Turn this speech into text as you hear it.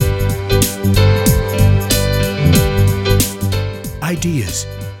ideas,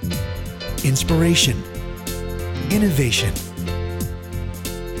 inspiration, innovation.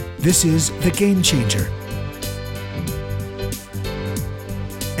 This is The Game Changer.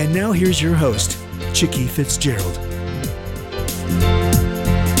 And now here's your host, Chicky Fitzgerald.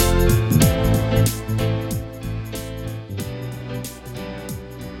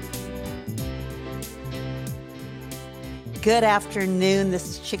 Good afternoon. This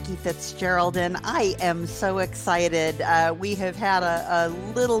is Chicky Fitzgerald, and I am so excited. We have had a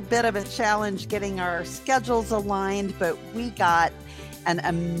little bit of a challenge getting our schedules aligned, but we got an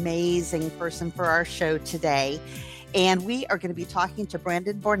amazing person for our show today. And we are going to be talking to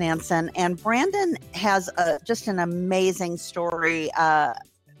Brandon Bornancin. And Brandon has just an amazing story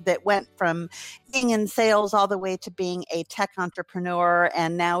that went from being in sales all the way to being a tech entrepreneur.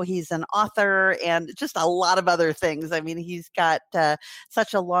 And now he's an author and just a lot of other things. I mean, he's got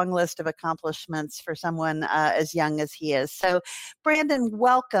such a long list of accomplishments for someone as young as he is. So Brandon,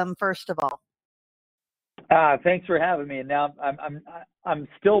 welcome, first of all. Thanks for having me. And now I'm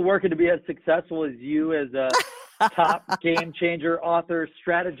still working to be as successful as you as a top game changer, author,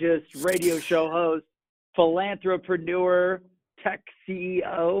 strategist, radio show host, philanthropreneur, tech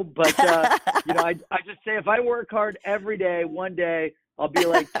CEO. But, I just say if I work hard every day, one day I'll be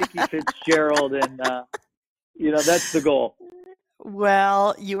like Chicky Fitzgerald. And, that's the goal.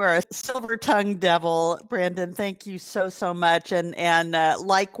 Well, you are a silver-tongued devil, Brandon. Thank you so much. And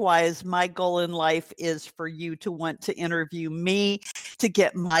likewise, my goal in life is for you to want to interview me to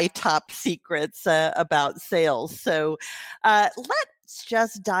get my top secrets about sales. So let's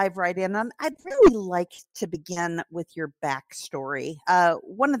just dive right in. I'd really like to begin with your backstory.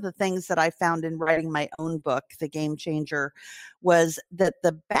 One of the things that I found in writing my own book, The Game Changer, was that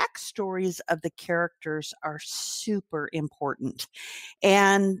the backstories of the characters are super important.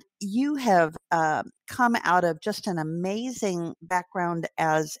 And you have come out of just an amazing background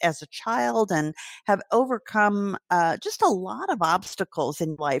as a child and have overcome just a lot of obstacles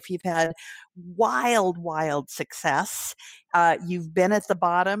in life. You've had wild success. You've been at the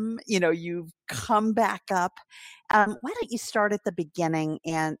bottom, you've come back up. Why don't you start at the beginning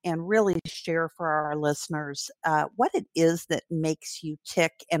and really share for our listeners what it is that makes you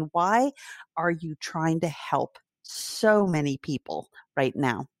tick and why are you trying to help so many people right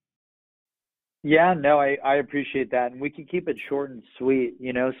now? Yeah, no, I appreciate that. And we can keep it short and sweet,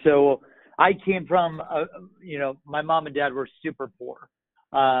 So I came from, my mom and dad were super poor.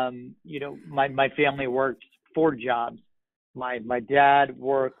 My family worked 4 jobs. My dad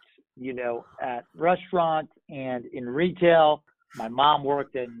worked, at restaurants and in retail. My mom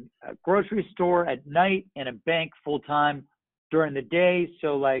worked in a grocery store at night and a bank full time during the day.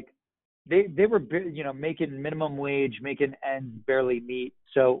 So like they were, making minimum wage, making ends barely meet.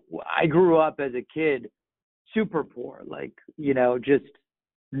 So I grew up as a kid, super poor, just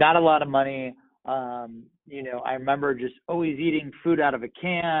not a lot of money. I remember just always eating food out of a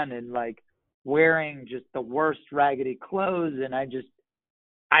can and wearing just the worst raggedy clothes. And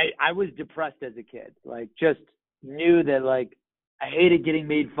I was depressed as a kid, just knew that I hated getting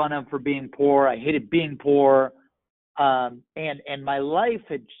made fun of for being poor. I hated being poor. And my life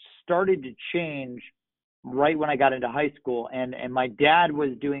had started to change right when I got into high school. And my dad was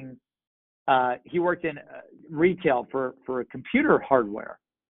doing, he worked in retail for computer hardware.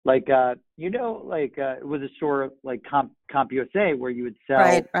 It was a store like CompUSA where you would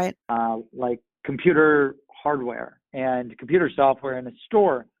sell right. Computer hardware and computer software in a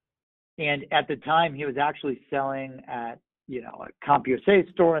store. And at the time he was actually selling at, a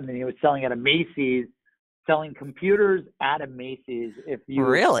CompUSA store, and then he was selling at a Macy's, selling computers at a Macy's. If you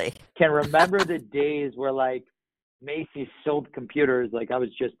really can remember the days where Macy's sold computers, I was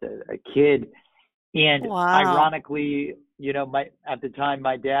just a kid. And wow. Ironically, at the time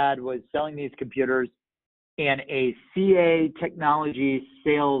my dad was selling these computers, and a CA technology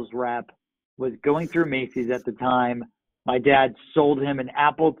sales rep was going through Macy's at the time. My dad sold him an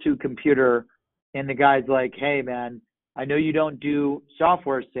Apple II computer, and the guy's like, "Hey man, I know you don't do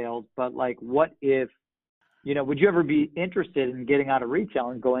software sales, but what if, would you ever be interested in getting out of retail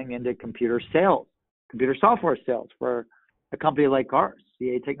and going into computer sales, computer software sales for a company like ours,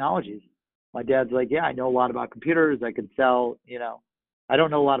 CA Technologies?" My dad's like, "Yeah, I know a lot about computers. I could sell, I don't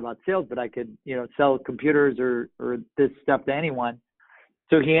know a lot about sales, but I could, sell computers or this stuff to anyone."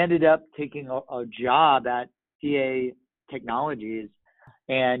 So he ended up taking a job at CA Technologies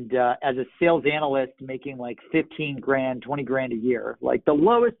and as a sales analyst, making $15,000, $20,000 a year, the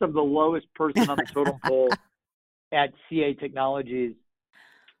lowest of the lowest person on the totem pole at CA Technologies.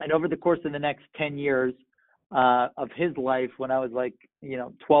 And over the course of the next 10 years of his life, when I was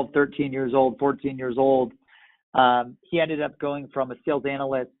 12, 13 years old, 14 years old, He ended up going from a sales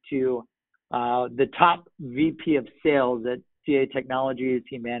analyst to the top VP of sales at CA Technologies.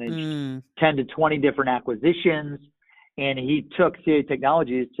 He managed 10 to 20 different acquisitions, and he took CA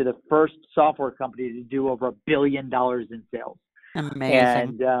Technologies to the first software company to do over $1 billion in sales.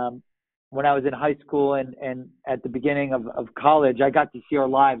 Amazing. And when I was in high school and at the beginning of college, I got to see our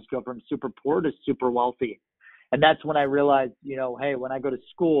lives go from super poor to super wealthy. And that's when I realized, hey, when I go to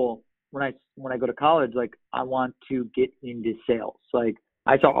school, when I go to college, like, I want to get into sales. Like,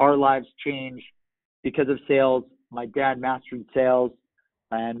 I saw our lives change because of sales. My dad mastered sales,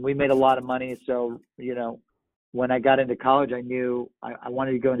 and we made a lot of money. So, when I got into college, I knew I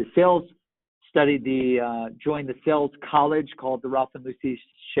wanted to go into sales, joined the sales college called the Ralph and Lucy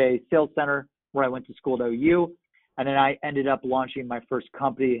Shea Sales Center, where I went to school at OU. And then I ended up launching my first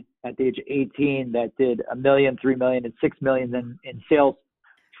company at the age of 18 that did $1 million, $3 million, and $6 million in sales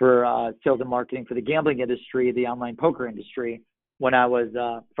for sales and marketing for the gambling industry, the online poker industry, when I was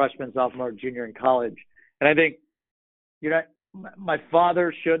freshman, sophomore, junior in college. And I think, my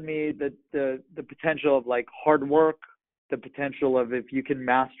father showed me the potential of, like, hard work, the potential of, if you can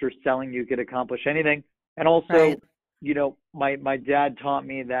master selling, you could accomplish anything. And also, my dad taught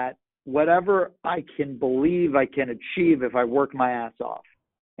me that whatever I can believe I can achieve if I work my ass off.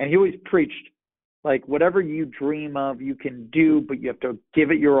 And he always preached, like, whatever you dream of, you can do, but you have to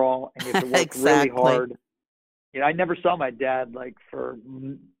give it your all, and you have to work really hard. I never saw my dad, like, for,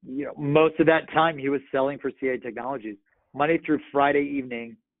 most of that time he was selling for CA Technologies. Monday through Friday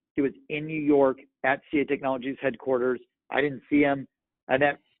evening, he was in New York at CA Technologies headquarters. I didn't see him. And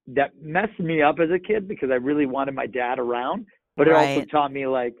that messed me up as a kid because I really wanted my dad around. But it also taught me,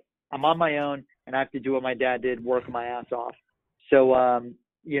 like, I'm on my own and I have to do what my dad did, work my ass off. So,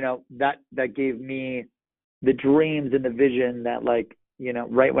 that gave me the dreams and the vision that, like,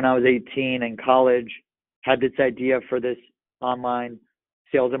 right when I was 18 in college, had this idea for this online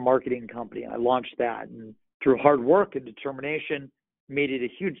sales and marketing company. I launched that, and through hard work and determination, made it a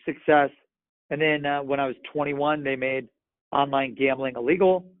huge success. And then when I was 21, they made online gambling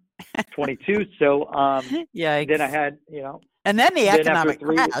illegal. 22. So then I had, and then the economic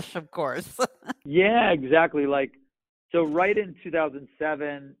crash, of course. Yeah, exactly. Like, so right in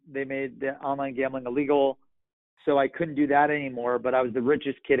 2007, they made the online gambling illegal. So I couldn't do that anymore, but I was the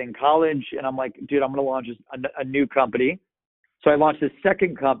richest kid in college. And I'm like, dude, I'm going to launch a new company. So I launched a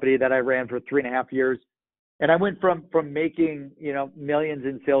second company that I ran for 3.5 years. And I went from making, millions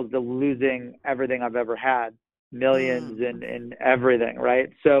in sales to losing everything I've ever had, millions in everything, right?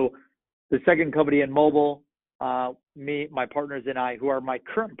 So the second company in mobile, me, my partners and I, who are my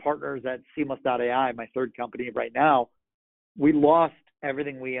current partners at Seamless.ai, my third company right now, we lost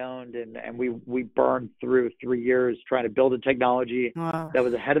everything we owned, and we burned through 3 years trying to build a technology that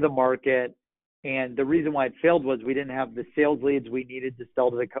was ahead of the market. And the reason why it failed was we didn't have the sales leads we needed to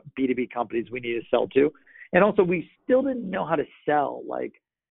sell to the B2B companies we needed to sell to. And also, we still didn't know how to sell. Like,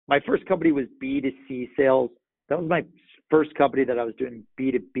 my first company was B2C sales. That was my first company that I was doing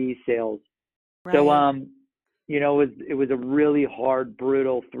B2B sales. Right. So, it was a really hard,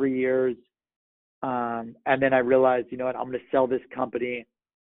 brutal 3 years. And then I realized, I'm going to sell this company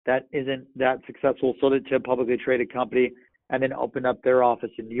that isn't that successful, sold it to a publicly traded company, and then opened up their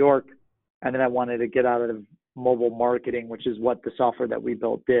office in New York. And then I wanted to get out of mobile marketing, which is what the software that we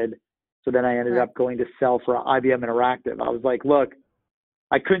built did. So then I ended up going to sell for IBM Interactive. I was like, look,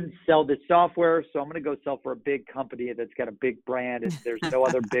 I couldn't sell this software, so I'm going to go sell for a big company that's got a big brand, and there's no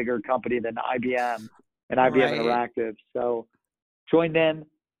other bigger company than IBM and IBM Interactive. So joined them,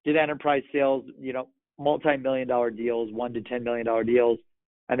 did enterprise sales, multi-million-dollar deals, $1 to $10 million deals,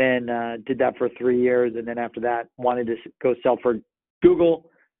 and then did that for 3 years. And then after that, wanted to go sell for Google.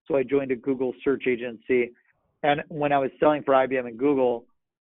 So I joined a Google search agency. And when I was selling for IBM and Google,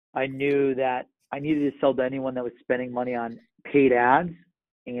 I knew that I needed to sell to anyone that was spending money on paid ads.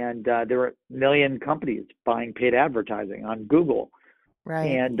 And there were a million companies buying paid advertising on Google. Right.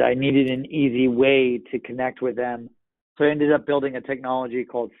 And I needed an easy way to connect with them. So I ended up building a technology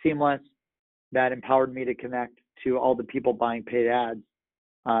called Seamless that empowered me to connect to all the people buying paid ads.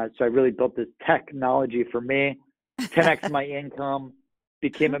 So I really built this technology for me, 10x my income,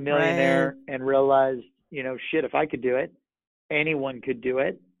 became a millionaire, and realized, if I could do it, anyone could do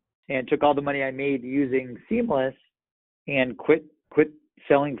it. And took all the money I made using Seamless and quit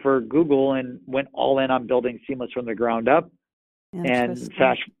selling for Google and went all in on building Seamless from the ground up. And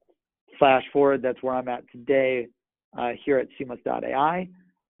flash forward, that's where I'm at today here at Seamless.ai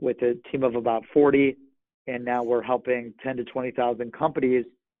with a team of about 40. And now we're helping 10 to 20,000 companies,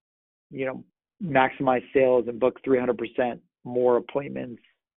 maximize sales and book 300% more appointments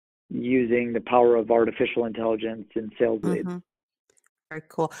using the power of artificial intelligence in sales leads. Mm-hmm. Very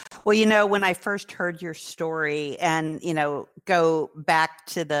cool. Well, when I first heard your story and, go back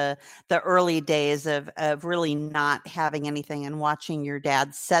to the early days of really not having anything and watching your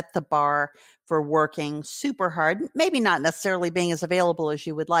dad set the bar for working super hard, maybe not necessarily being as available as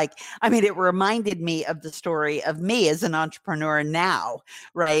you would like. I mean, it reminded me of the story of me as an entrepreneur now,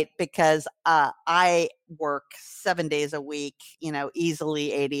 right? Because I work 7 days a week,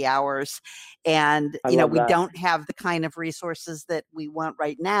 easily 80 hours. And, I love we that. don't have the kind of resources that we want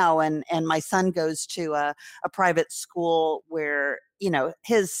right now. And my son goes to a private school where,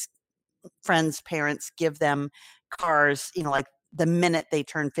 his friends' parents give them cars, like the minute they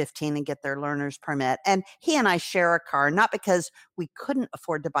turn 15 and get their learner's permit. And he and I share a car, not because we couldn't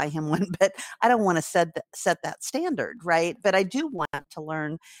afford to buy him one, but I don't want to set that standard, right? But I do want to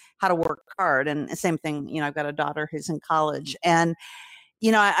learn how to work hard. And the same thing, I've got a daughter who's in college. And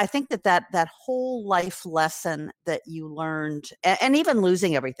I think that whole life lesson that you learned, and even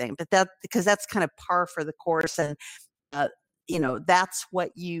losing everything, but because that's kind of par for the course, and uh, that's what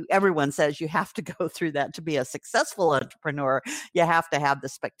everyone says you have to go through that to be a successful entrepreneur. You have to have the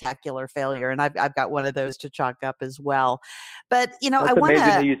spectacular failure, and I've got one of those to chalk up as well. But That's I want amazing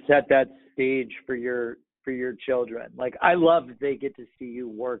that to. you set that stage for your children. Like, I love that they get to see you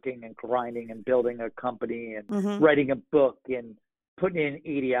working and grinding and building a company and Mm-hmm. writing a book and putting in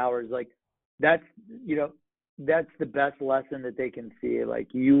 80 hours. Like, that's the best lesson that they can see. Like,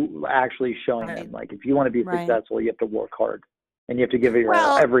 you actually showing Right. them, like, if you want to be Right. successful, you have to work hard and you have to give it your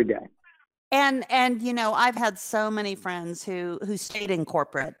all Well, every day. And I've had so many friends who stayed in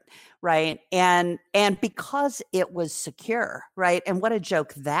corporate, right? And because it was secure, right? And what a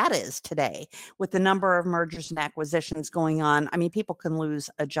joke that is today with the number of mergers and acquisitions going on. I mean, people can lose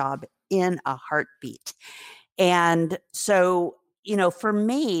a job in a heartbeat. And so, for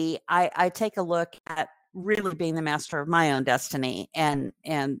me, I take a look at really being the master of my own destiny. And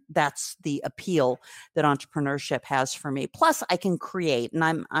that's the appeal that entrepreneurship has for me. Plus I can create,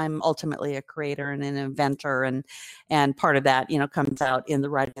 and I'm ultimately a creator and an inventor. And part of that, comes out in the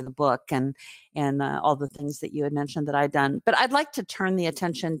writing of the book and all the things that you had mentioned that I'd done. But I'd like to turn the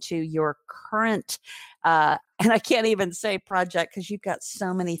attention to your current, and I can't even say project because you've got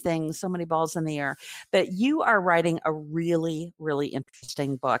so many things, so many balls in the air, but you are writing a really, really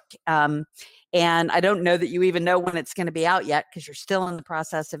interesting book. And I don't know that you even know when it's going to be out yet because you're still in the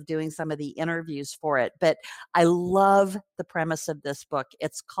process of doing some of the interviews for it. But I love the premise of this book.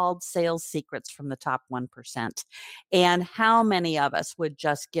 It's called Sales Secrets from the Top 1%. And how many of us would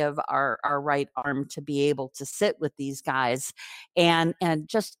just give our right arm to be able to sit with these guys and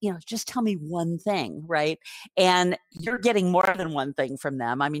just tell me one thing, right? And you're getting more than one thing from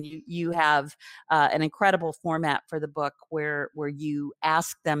them. I mean, you have an incredible format for the book where you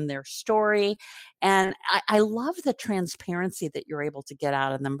ask them their story. And I love the transparency that you're able to get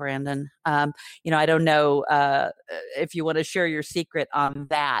out of them, Brandon. I don't know if you want to share your secret on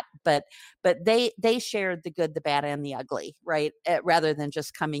that, but they shared the good, the bad, and the ugly, right? Rather than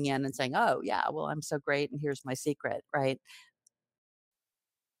just coming in and saying, "Oh, yeah, well, I'm so great, and here's my secret," right?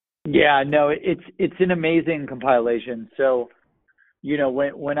 Yeah, no, it's an amazing compilation. So,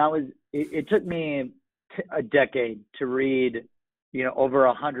 when I was, it took me a decade to read, over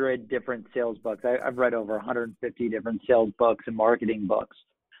 100 different sales books. I've read over 150 different sales books and marketing books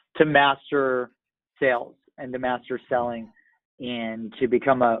to master sales and to master selling and to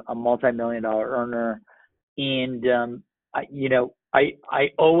become a multi-million-dollar earner. And, I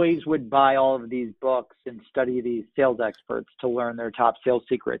always would buy all of these books and study these sales experts to learn their top sales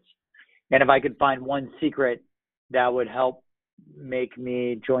secrets. And if I could find one secret that would help make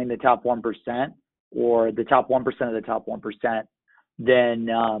me join the top 1% or the top 1% of the top 1%, then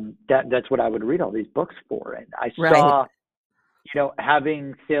that's what I would read all these books for. And I saw,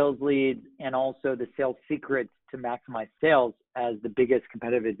 having sales leads and also the sales secrets to maximize sales as the biggest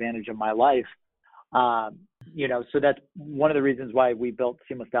competitive advantage of my life. So that's one of the reasons why we built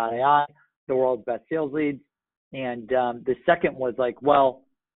Seamless.ai, the world's best sales leads. And the second was like, well,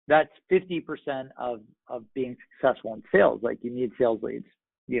 that's 50% of being successful in sales. Like, you need sales leads.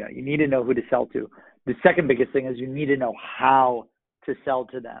 You need to know who to sell to. The second biggest thing is you need to know how to sell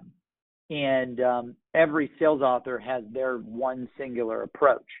to them. And every sales author has their one singular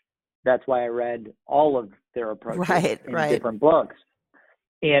approach. That's why I read all of their approaches in different books.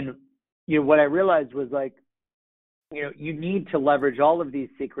 And what I realized was, like, you need to leverage all of these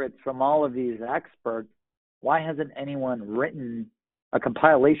secrets from all of these experts. Why hasn't anyone written a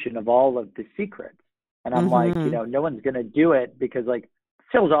compilation of all of the secrets? And I'm like, no one's going to do it because, like,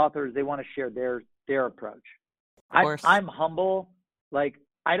 sales authors, they want to share their approach. I'm humble. Like,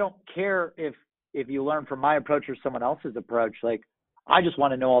 I don't care if you learn from my approach or someone else's approach. Like, I just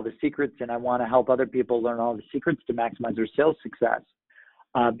want to know all the secrets, and I want to help other people learn all the secrets to maximize their sales success,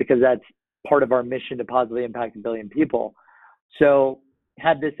 because that's part of our mission to positively impact 1 billion people. So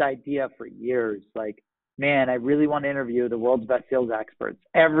had this idea for years, like, man, I really want to interview the world's best sales experts.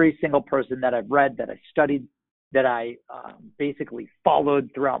 Every single person that I've read, that I studied, that I basically followed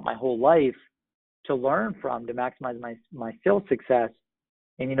throughout my whole life to learn from, to maximize my sales success.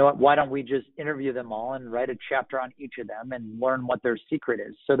 And you know what? Why don't we just interview them all and write a chapter on each of them and learn what their secret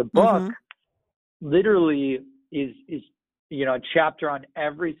is? So the book literally is a chapter on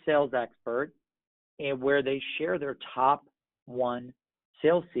every sales expert, and where they share their top one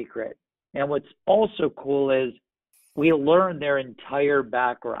sales secret. And what's also cool is we learn their entire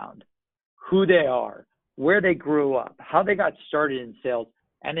background, who they are, where they grew up, how they got started in sales.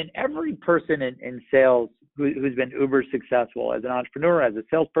 And then every person in sales who's been uber successful as an entrepreneur, as a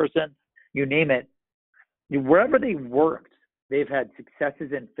salesperson, you name it, wherever they worked, they've had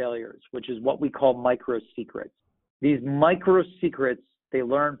successes and failures, which is what we call micro secrets. These micro secrets they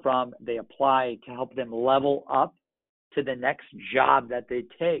learn from, they apply to help them level up to the next job that they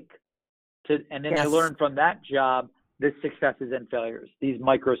take. And then they learn from that job the successes and failures, these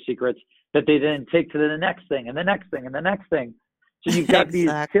micro secrets that they then take to the next thing and the next thing and the next thing. So you've got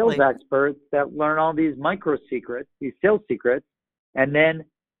these sales experts that learn all these micro secrets, these sales secrets, and then,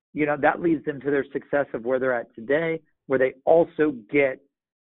 that leads them to their success of where they're at today, where they also get,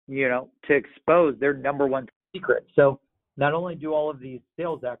 to expose their number one secret. So not only do all of these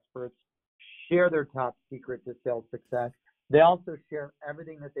sales experts share their top secret to sales success, they also share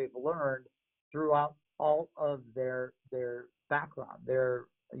everything that they've learned throughout all of their background, their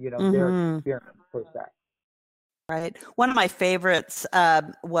experience per se. Right. One of my favorites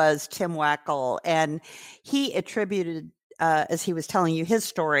was Tim Wackel, and he attributed, as he was telling you his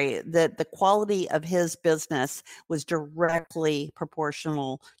story, that the quality of his business was directly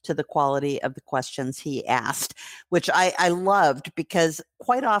proportional to the quality of the questions he asked, which I loved, because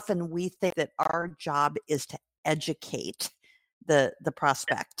quite often we think that our job is to educate the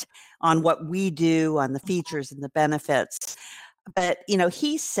prospect on what we do, on the features and the benefits. But,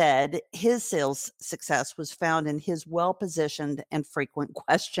 he said his sales success was found in his well-positioned and frequent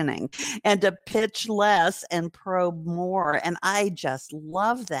questioning, and to pitch less and probe more. And I just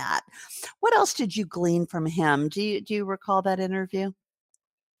love that. What else did you glean from him? Do you recall that interview?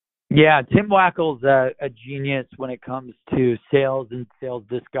 Yeah, Tim Wackel's a genius when it comes to sales and sales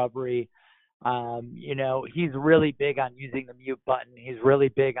discovery. He's really big on using the mute button. He's really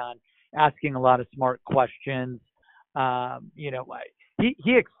big on asking a lot of smart questions.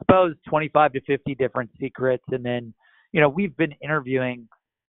 He exposed 25 to 50 different secrets. And then, we've been interviewing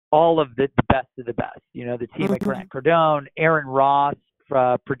all of the best of the best, the team at Grant Cardone, Aaron Ross,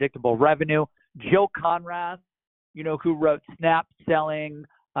 Predictable Revenue, Jill Conrath, who wrote Snap Selling,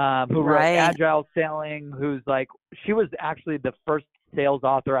 who wrote Agile Selling, she was actually the first sales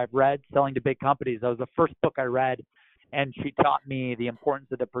author I've read, Selling to Big Companies. That was the first book I read. And she taught me the importance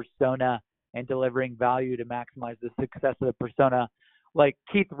of the persona and delivering value to maximize the success of the persona. Like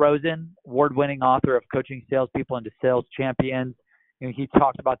Keith Rosen, award-winning author of Coaching Salespeople into Sales Champions, he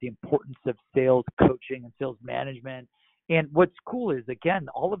talked about the importance of sales coaching and sales management. And what's cool is, again,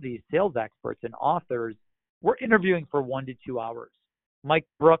 all of these sales experts and authors, we're interviewing for 1 to 2 hours. Mike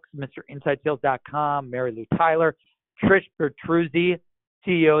Brooks, MrInsideSales.com, Mary Lou Tyler, Trish Bertruzzi,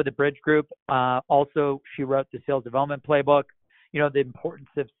 CEO of the Bridge Group. Also, she wrote the Sales Development Playbook. The importance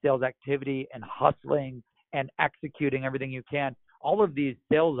of sales activity and hustling and executing everything you can. All of these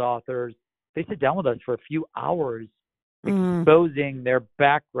sales authors, they sit down with us for a few hours exposing their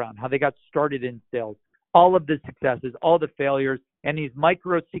background, how they got started in sales, all of the successes, all the failures, and these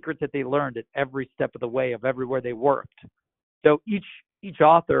micro secrets that they learned at every step of the way of everywhere they worked. So each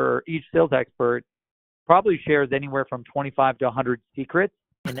author, each sales expert probably shares anywhere from 25 to 100 secrets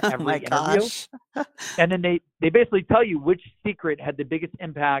in every interview. And then they basically tell you which secret had the biggest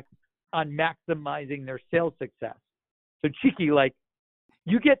impact on maximizing their sales success. So cheeky,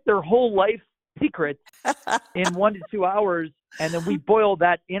 you get their whole life secrets in 1 to 2 hours, and then we boil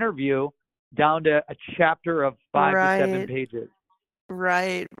that interview down to a chapter of 5 to 7 pages.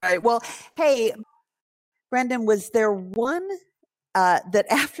 Right. Well, hey, Brendan, was there one that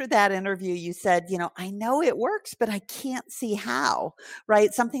after that interview you said, I know it works, but I can't see how,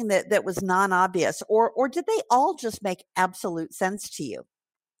 right? Something that was non-obvious, or did they all just make absolute sense to you?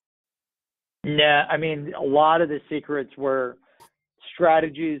 Yeah, I mean, a lot of the secrets were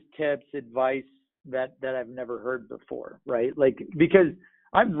strategies, tips, advice that I've never heard before, right? Because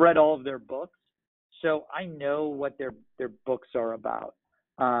I've read all of their books, so I know what their books are about.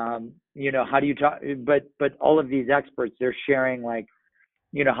 How do you talk? But all of these experts, they're sharing like,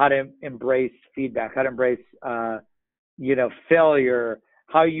 how to embrace feedback, how to embrace, failure,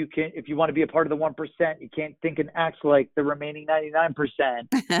 how you can, if you want to be a part of the 1%, you can't think and act like the remaining 99%.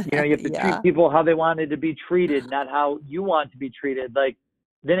 You have to treat people how they wanted to be treated, not how you want to be treated. Like,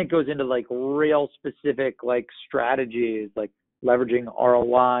 then it goes into like real specific like strategies, like leveraging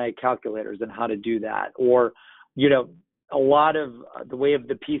ROI calculators and how to do that. Or, a lot of the way of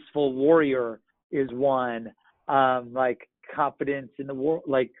the peaceful warrior is one, like confidence in the world,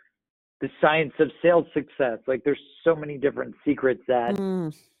 like the science of sales success. Like there's so many different secrets that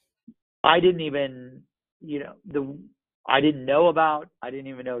I didn't even, I didn't know about, I didn't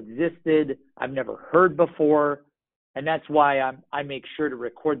even know existed, I've never heard before. And that's why I make sure to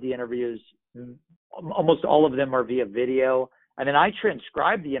record the interviews. Almost all of them are via video. And then I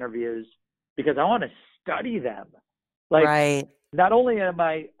transcribe the interviews because I want to study them. Like, right. Not only am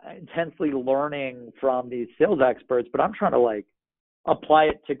I intensely learning from these sales experts, but I'm trying to like apply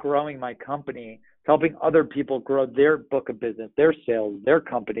it to growing my company, helping other people grow their book of business, their sales, their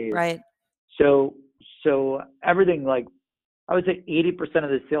companies. Right. So everything, like I would say 80% of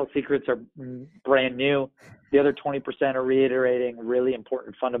the sales secrets are brand new. The other 20% are reiterating really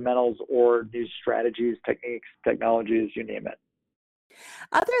important fundamentals or new strategies, techniques, technologies, you name it.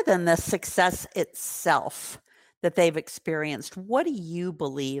 Other than the success itself that they've experienced, what do you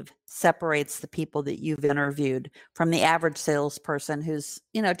believe separates the people that you've interviewed from the average salesperson who's,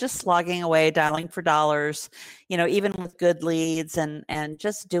 just slogging away, dialing for dollars, even with good leads and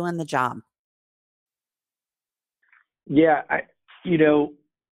just doing the job? Yeah,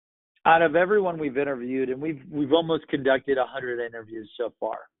 out of everyone we've interviewed, and we've almost conducted 100 interviews so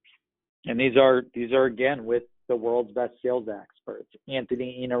far, and these are again with the world's best sales experts: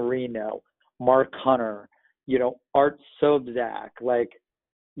 Anthony Iannarino, Mark Hunter, Art Sobczak, like,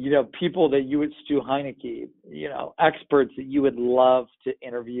 people that you would, Stu Heinecke, experts that you would love to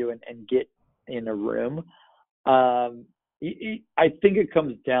interview and get in a room. I think it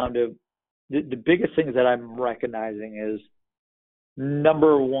comes down to the biggest things that I'm recognizing is,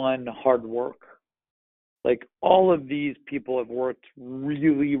 number one, hard work. Like, all of these people have worked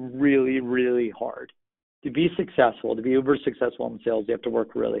really, really, really hard. To be successful, to be uber successful in sales, you have to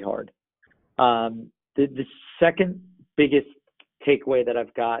work really hard. The second biggest takeaway that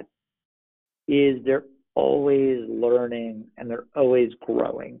I've got is they're always learning and they're always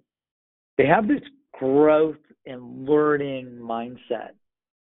growing. They have this growth and learning mindset.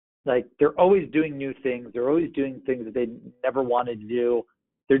 Like, they're always doing new things. They're always doing things that they never wanted to do.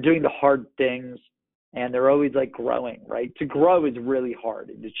 They're doing the hard things, and they're always like growing, right? To grow is really hard.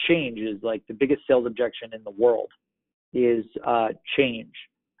 And to change is like the biggest sales objection in the world is change.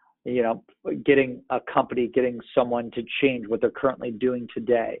 Getting a company, getting someone to change what they're currently doing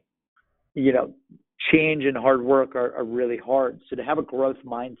today. Change and hard work are really hard. So to have a growth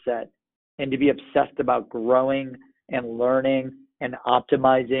mindset and to be obsessed about growing and learning and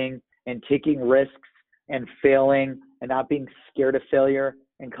optimizing and taking risks and failing and not being scared of failure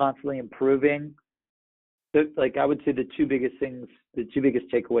and constantly improving. Like, I would say the two biggest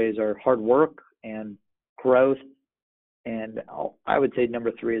takeaways are hard work and growth. And I would say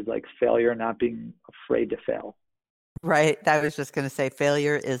number 3 is like failure, not being afraid to fail. Right. I was just going to say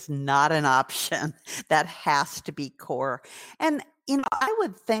failure is not an option. That has to be core. And, I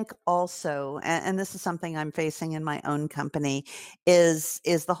would think also, and this is something I'm facing in my own company, is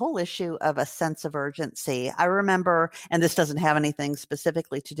the whole issue of a sense of urgency. I remember, and this doesn't have anything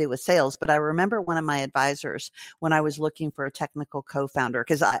specifically to do with sales, but I remember one of my advisors when I was looking for a technical co-founder,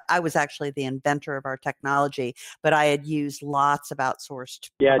 because I was actually the inventor of our technology, but I had used lots of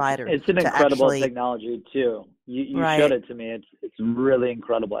outsourced providers. It's an incredible technology too. You right. showed it to me. It's really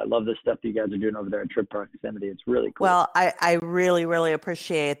incredible. I love the stuff that you guys are doing over there at Trip Proximity. It's really cool. Well, I really, really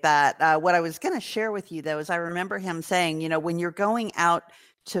appreciate that. What I was going to share with you, though, is I remember him saying, when you're going out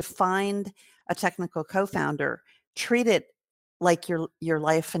to find a technical co-founder, treat it like your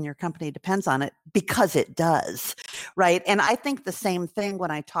life and your company depends on it, because it does, right? And I think the same thing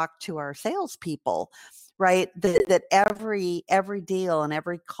when I talk to our salespeople, right? That every deal and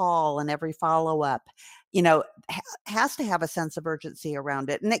every call and every follow-up, has to have a sense of urgency around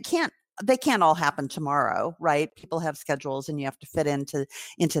it. And they can't all happen tomorrow, right? People have schedules and you have to fit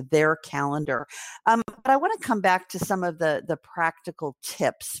into their calendar. But I want to come back to some of the practical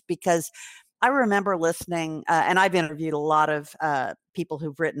tips, because I remember listening, and I've interviewed a lot of people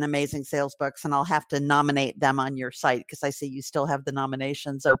who've written amazing sales books, and I'll have to nominate them on your site because I see you still have the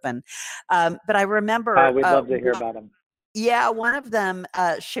nominations open. But I remember— we'd love to hear about them. Yeah, one of them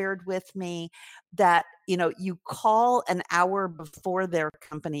shared with me that, you call an hour before their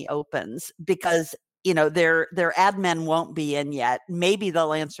company opens, because their admin won't be in yet. Maybe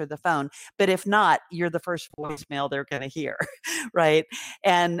they'll answer the phone, but if not, you're the first voicemail they're going to hear, right?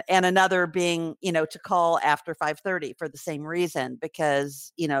 And another being, to call after 5:30 for the same reason,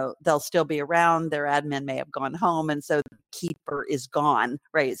 because they'll still be around. Their admin may have gone home, and so the keeper is gone,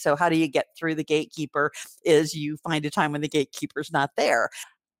 right? So how do you get through the gatekeeper? Is you find a time when the gatekeeper's not there.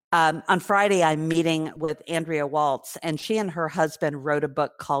 On Friday, I'm meeting with Andrea Waltz, and she and her husband wrote a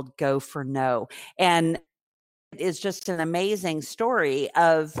book called Go for No. And it is just an amazing story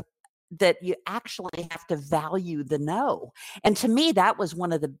of that you actually have to value the no. And to me, that was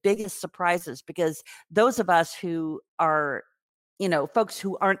one of the biggest surprises, because those of us who are folks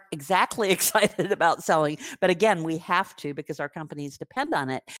who aren't exactly excited about selling, but again, we have to because our companies depend on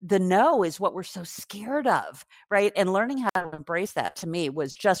it. The no is what we're so scared of, right? And learning how to embrace that, to me,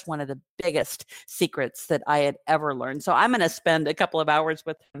 was just one of the biggest secrets that I had ever learned. So I'm going to spend a couple of hours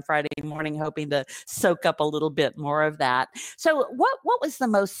with them Friday morning, hoping to soak up a little bit more of that. So what was the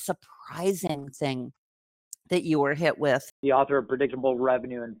most surprising thing that you were hit with? The author of Predictable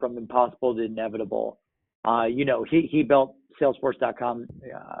Revenue and From Impossible to Inevitable. He built Salesforce.com.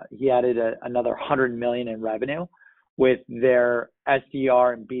 He added another 100 million in revenue with their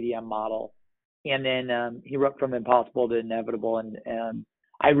SDR and BDM model. And then he wrote From Impossible to Inevitable. And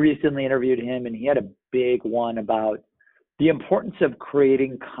I recently interviewed him, and he had a big one about the importance of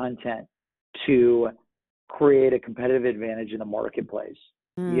creating content to create a competitive advantage in the marketplace.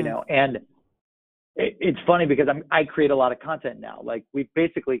 And it's funny because I create a lot of content now. Like, we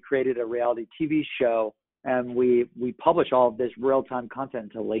basically created a reality TV show, and we publish all of this real-time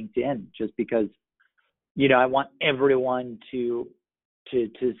content to LinkedIn, just because, I want everyone to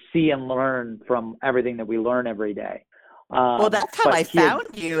see and learn from everything that we learn every day. Well, that's how I found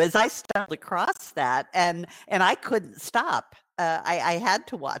you, as I stumbled across that, and I couldn't stop. I had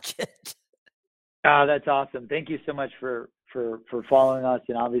to watch it. Oh, that's awesome. Thank you so much for following us,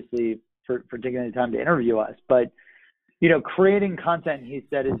 and obviously for taking the time to interview us. But creating content, he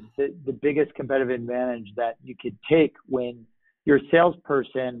said, is the biggest competitive advantage that you could take when you're a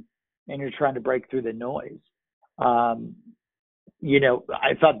salesperson and you're trying to break through the noise. I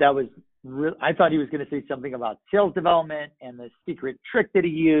thought that was I thought he was going to say something about sales development and the secret trick that he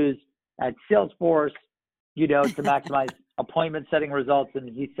used at Salesforce, to maximize appointment setting results. And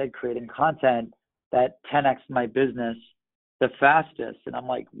he said creating content that 10x my business the fastest. And I'm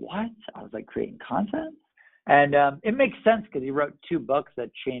like, what? I was like, creating content? And it makes sense, because he wrote 2 books that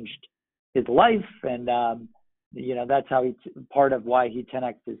changed his life. And, that's how part of why he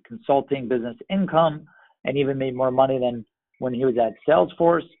 10x'd his consulting business income and even made more money than when he was at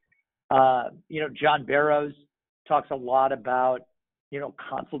Salesforce. John Barrows talks a lot about,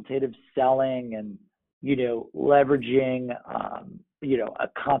 consultative selling and, leveraging, a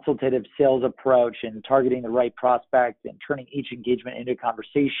consultative sales approach and targeting the right prospect and turning each engagement into a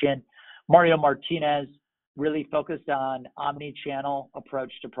conversation. Mario Martinez really focused on omni-channel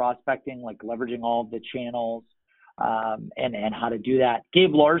approach to prospecting, like leveraging all of the channels and how to do that.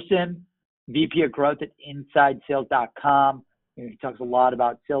 Gabe Larson, VP of Growth at InsideSales.com. He talks a lot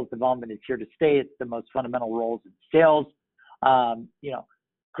about sales development is here to stay. It's the most fundamental roles in sales.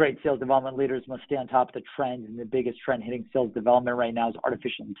 Great sales development leaders must stay on top of the trends, and the biggest trend hitting sales development right now is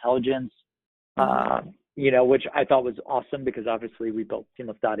artificial intelligence. Which I thought was awesome, because obviously we built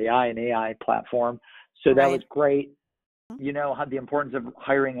Seamless.ai, an AI platform. So that was great. Had the importance of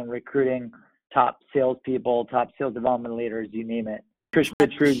hiring and recruiting top salespeople, top sales development leaders, you name it. Trish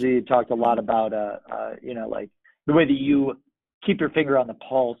Petruzzi talked a lot about, like the way that you keep your finger on the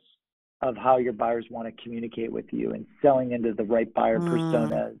pulse of how your buyers want to communicate with you, and selling into the right buyer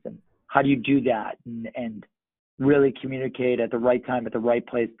personas, and how do you do that and really communicate at the right time, at the right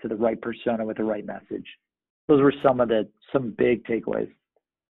place, to the right persona with the right message. Those were some big takeaways.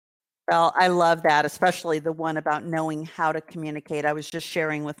 Well, I love that, especially the one about knowing how to communicate. I was just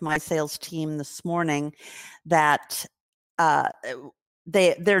sharing with my sales team this morning that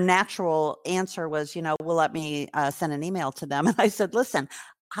their natural answer was, well, let me send an email to them. And I said, listen,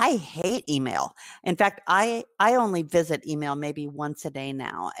 I hate email. In fact, I only visit email maybe once a day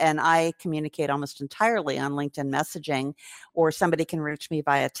now, and I communicate almost entirely on LinkedIn messaging, or somebody can reach me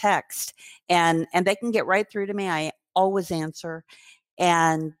via text, and they can get right through to me. I always answer.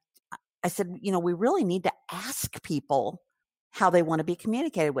 And I said, we really need to ask people how they want to be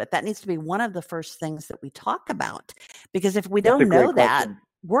communicated with. That needs to be one of the first things that we talk about, because if we don't know that,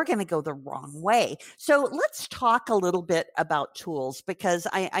 we're going to go the wrong way. So let's talk a little bit about tools, because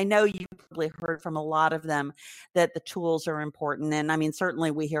I know you probably heard from a lot of them that the tools are important. And I mean,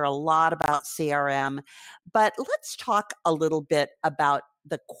 certainly we hear a lot about CRM, but let's talk a little bit about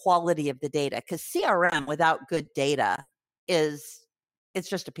the quality of the data, because CRM without good data it's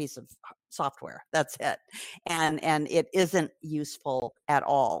just a piece of software. That's it. And it isn't useful at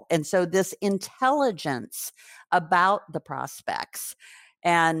all. And so this intelligence about the prospects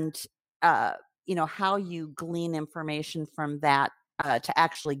and how you glean information from that to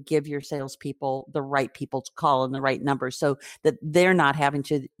actually give your salespeople the right people to call and the right numbers, so that they're not having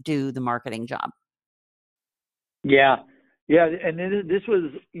to do the marketing job. Yeah. Yeah. And this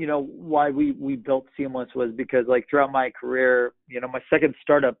was, why we built Seamless, was because like throughout my career, my second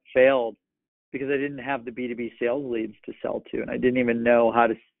startup failed because I didn't have the B2B sales leads to sell to, and I didn't even know how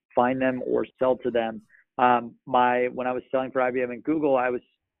to find them or sell to them. When I was selling for IBM and Google, I was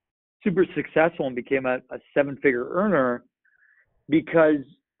super successful and became a seven-figure earner because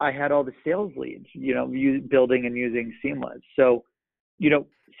I had all the sales leads, building and using Seamless. So,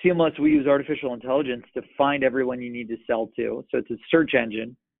 Seamless, we use artificial intelligence to find everyone you need to sell to. So it's a search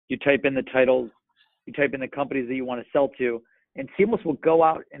engine. You type in the titles, you type in the companies that you want to sell to, and Seamless will go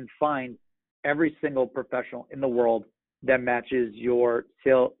out and find every single professional in the world that matches your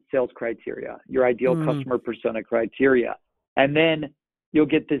sales criteria, your ideal customer persona criteria. And then you'll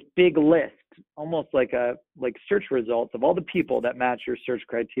get this big list, almost like search results of all the people that match your search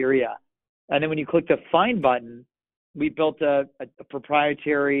criteria. And then when you click the find button, we built a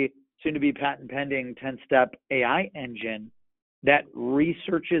proprietary, soon to be patent pending 10-step AI engine that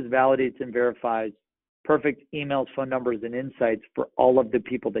researches, validates, and verifies perfect emails, phone numbers, and insights for all of the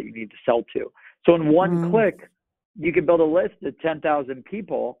people that you need to sell to. So in one click, you can build a list of 10,000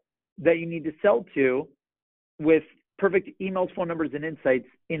 people that you need to sell to with perfect emails, phone numbers, and insights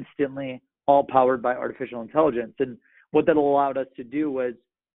instantly, all powered by artificial intelligence. And what that allowed us to do was,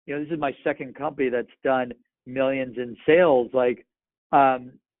 this is my second company that's done millions in sales.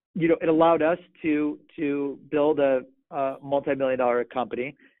 It allowed us to build a multi-million-dollar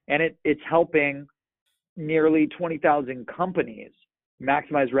company, and it's helping nearly 20,000 companies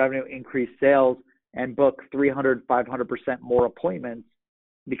maximize revenue, increase sales, and book 300, 500% more appointments,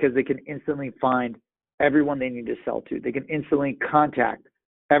 because they can instantly find everyone they need to sell to. They can instantly contact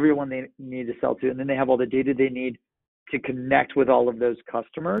everyone they need to sell to, and then they have all the data they need to connect with all of those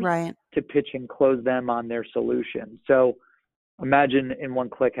customers, right, to pitch and close them on their solution. So imagine in one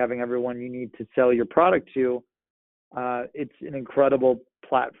click having everyone you need to sell your product to. It's an incredible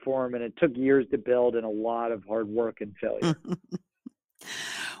platform, and it took years to build and a lot of hard work and failure.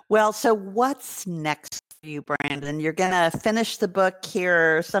 Well, so what's next for you, Brandon? You're going to finish the book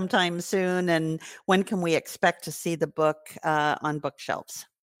here sometime soon, and when can we expect to see the book on bookshelves?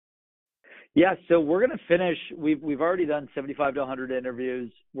 Yeah, so we're going to finish. We've already done 75 to 100 interviews.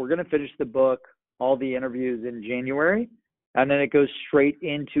 We're going to finish the book, all the interviews, in January, and then it goes straight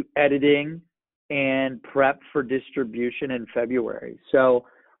into editing and prep for distribution in February. So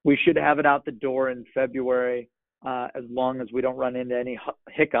we should have it out the door in February, as long as we don't run into any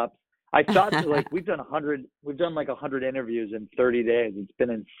hiccups. I thought we've done 100 interviews in 30 days. It's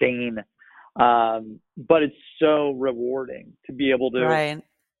been insane, but it's so rewarding to be able to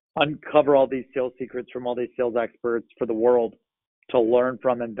uncover all these sales secrets from all these sales experts for the world to learn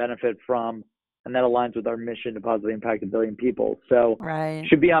from and benefit from. And that aligns with our mission to positively impact 1 billion people. So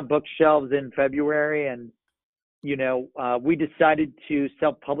should be on bookshelves in February. And, we decided to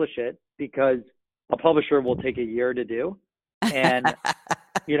self-publish it because a publisher will take a year to do. And,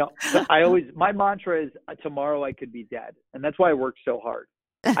 my mantra is, tomorrow I could be dead. And that's why I work so hard.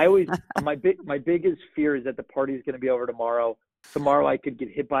 My biggest fear is that the party is going to be over tomorrow. Tomorrow I could get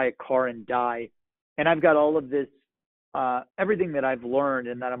hit by a car and die. And I've got all of this, everything that I've learned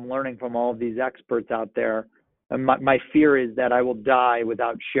and that I'm learning from all of these experts out there. And my fear is that I will die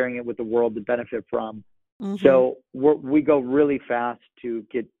without sharing it with the world to benefit from. So we go really fast to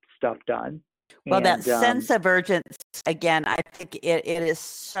get stuff done. Well, and that sense of urgency, again, I think it is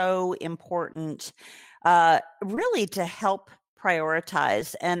so important, really, to help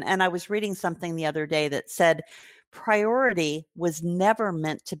prioritize. And I was reading something the other day that said priority was never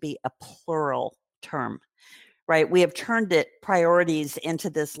meant to be a plural term, right? We have turned priorities into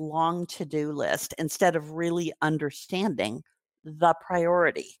this long to-do list instead of really understanding the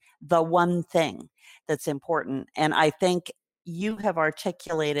priority, the one thing that's important. And I think you have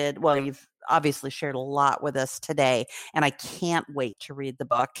articulated, well, you've obviously shared a lot with us today, and I can't wait to read the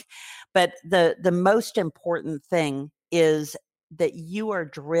book. But the most important thing is that you are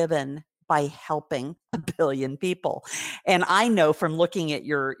driven by helping 1 billion people. And I know from looking at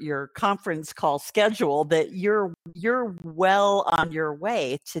your conference call schedule that you're well on your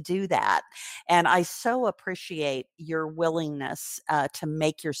way to do that. And I so appreciate your willingness to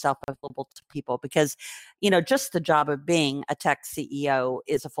make yourself available to people, because, just the job of being a tech CEO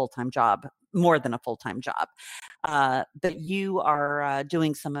is a full-time job, more than a full-time job. But you are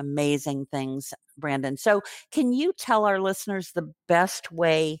doing some amazing things, Brandon. So can you tell our listeners the best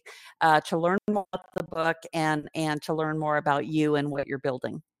way to learn more about the book and to learn more about you and what you're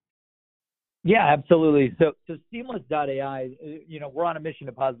building? Yeah, absolutely. So Seamless.ai, we're on a mission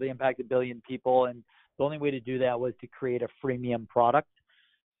to positively impact 1 billion people. And the only way to do that was to create a freemium product.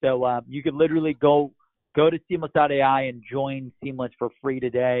 So you could literally go to Seamless.ai and join Seamless for free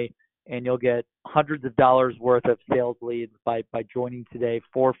today. And you'll get hundreds of dollars worth of sales leads by joining today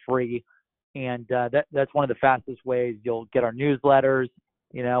for free. And that's one of the fastest ways. You'll get our newsletters.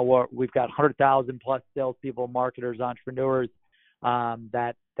 We've got 100,000 plus salespeople, marketers, entrepreneurs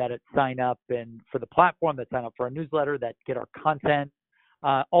that sign up and for the platform, that sign up for our newsletter, that get our content.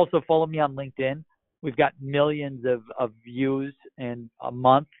 Also follow me on LinkedIn. We've got millions of views in a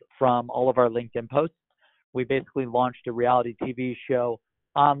month from all of our LinkedIn posts. We basically launched a reality TV show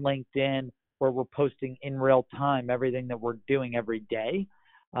on LinkedIn where we're posting in real time everything that we're doing every day,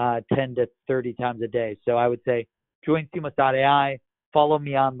 10 to 30 times a day. So I would say join Seamless.ai, follow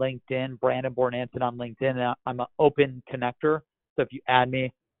me on LinkedIn, Brandon Bornancin on LinkedIn. And I'm an open connector. So if you add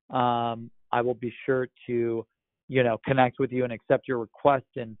me, I will be sure to, connect with you and accept your request.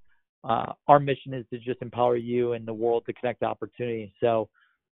 And our mission is to just empower you and the world to connect opportunity. So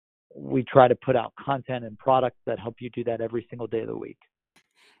we try to put out content and products that help you do that every single day of the week.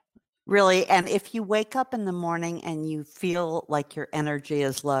 Really. And if you wake up in the morning and you feel like your energy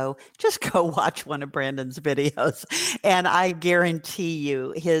is low, just go watch one of Brandon's videos. And I guarantee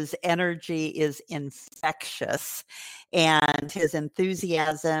you his energy is infectious, and his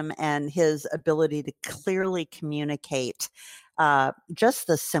enthusiasm and his ability to clearly communicate just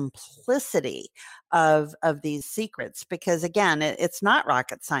the simplicity of these secrets. Because again, it's not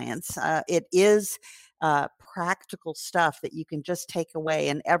rocket science. It is practical stuff that you can just take away,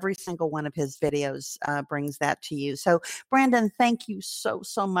 and every single one of his videos brings that to you. So Brandon, thank you so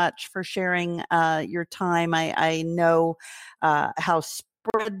much for sharing your time. I know how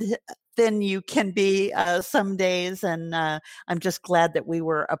spread thin you can be some days, and I'm just glad that we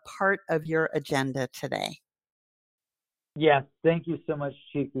were a part of your agenda today. Yes, thank you so much,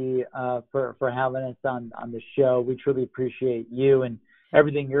 Chiki, for having us on the show. We truly appreciate you and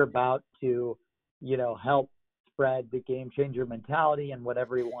everything you're about to help spread the game changer mentality and what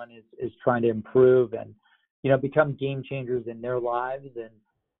everyone is trying to improve and, become game changers in their lives. And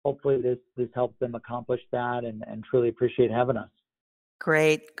hopefully this helps them accomplish that, and truly appreciate having us.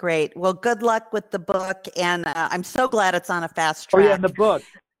 Great. Well, good luck with the book. And I'm so glad it's on a fast track. Oh yeah, and the book.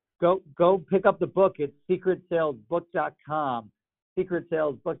 Go pick up the book. It's secretsalesbook.com.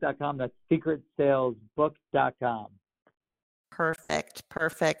 Secretsalesbook.com. That's secretsalesbook.com.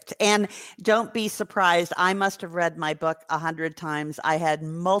 Perfect. And don't be surprised. I must have read my book 100 times. I had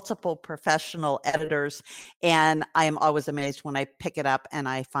multiple professional editors, and I am always amazed when I pick it up and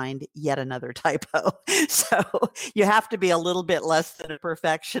I find yet another typo. So you have to be a little bit less than a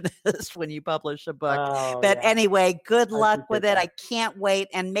perfectionist when you publish a book. Anyway, good luck with it. I can't wait.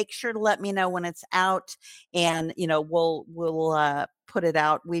 And make sure to let me know when it's out, and we'll put it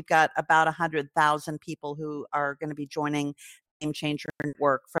out. We've got about 100,000 people who are going to be joining Game Changer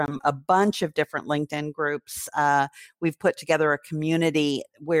Network from a bunch of different LinkedIn groups. We've put together a community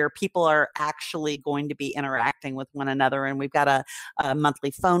where people are actually going to be interacting with one another, and we've got a monthly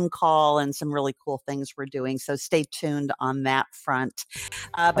phone call and some really cool things we're doing. So stay tuned on that front.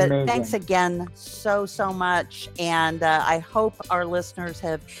 But Amazing. Thanks again so much. And I hope our listeners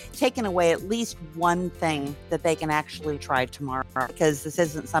have taken away at least one thing that they can actually try tomorrow, because this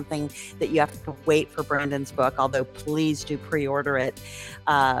isn't something that you have to wait for Brandon's book, although please do pre-order it.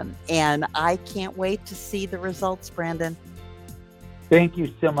 And I can't wait to see the results, Brandon. Thank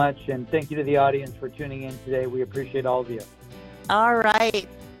you so much. And thank you to the audience for tuning in today. We appreciate all of you. All right.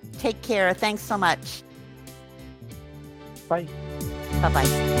 Take care. Thanks so much. Bye. Bye-bye.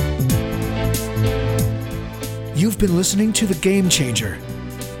 You've been listening to The Game Changer.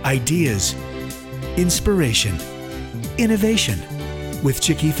 Ideas, inspiration, innovation with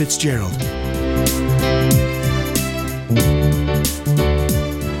Chiki Fitzgerald.